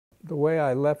the way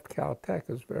I left Caltech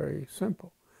is very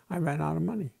simple. I ran out of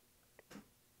money.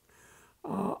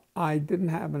 I didn't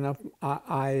have enough.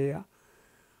 I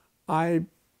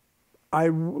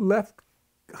left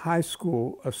high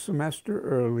school a semester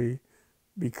early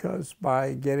because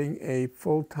by getting a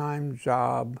full-time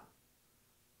job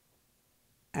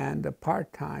and a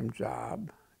part-time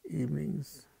job,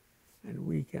 evenings and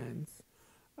weekends,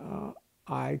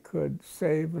 I could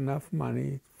save enough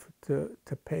money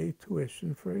to pay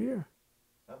tuition for a year.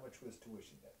 How much was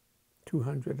tuition then?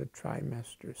 200 a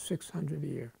trimester, 600 a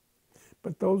year.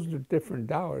 But those are different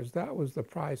dollars. That was the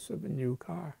price of a new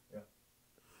car. Yeah.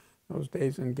 Those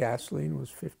days, and gasoline was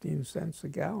 15 cents a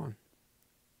gallon.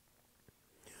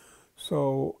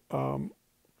 So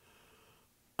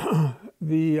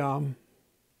the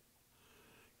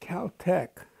Caltech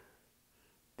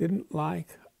didn't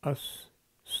like us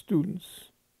students,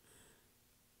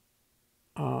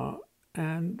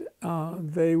 and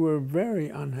they were very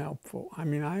unhelpful. I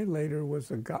mean, I later was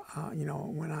a guy, you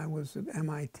know, when I was at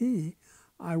MIT,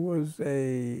 I was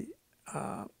a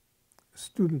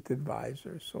student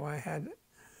advisor, so I had,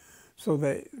 so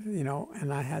they, you know,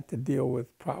 and I had to deal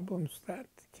with problems that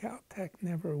Caltech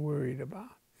never worried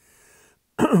about.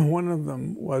 One of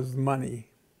them was money.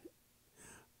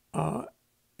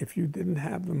 If you didn't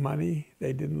have the money,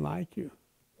 they didn't like you.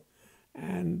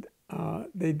 And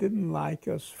they didn't like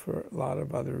us for a lot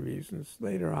of other reasons.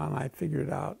 Later on, I figured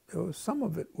out some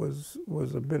of it was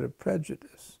a bit of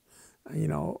prejudice. You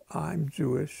know, I'm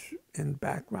Jewish in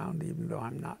background, even though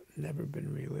I'm not, never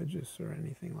been religious or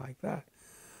anything like that.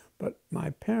 But my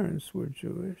parents were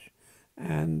Jewish,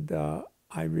 and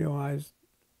I realized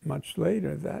much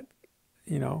later that,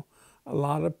 you know, a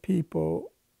lot of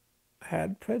people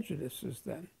had prejudices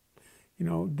then. You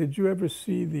know, did you ever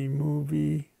see the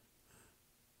movie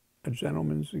A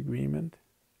Gentleman's Agreement?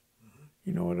 Mm-hmm.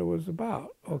 You know what it was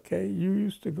about, okay? You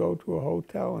used to go to a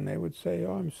hotel and they would say,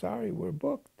 oh, I'm sorry, we're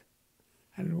booked.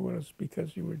 And it was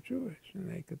because you were Jewish,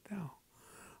 and they could tell.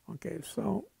 Okay,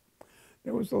 so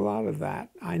there was a lot of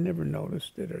that. I never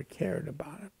noticed it or cared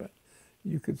about it, but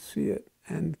you could see it,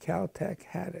 and Caltech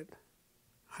had it.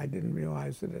 I didn't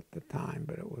realize it at the time,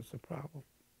 but it was a problem.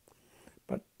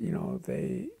 But, you know,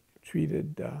 they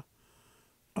treated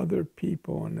other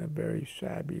people in a very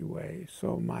shabby way.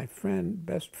 So my friend,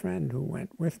 best friend who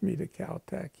went with me to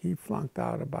Caltech, he flunked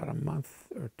out about a month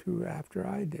or two after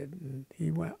I did, and he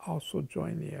also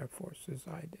joined the Air Force as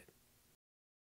I did.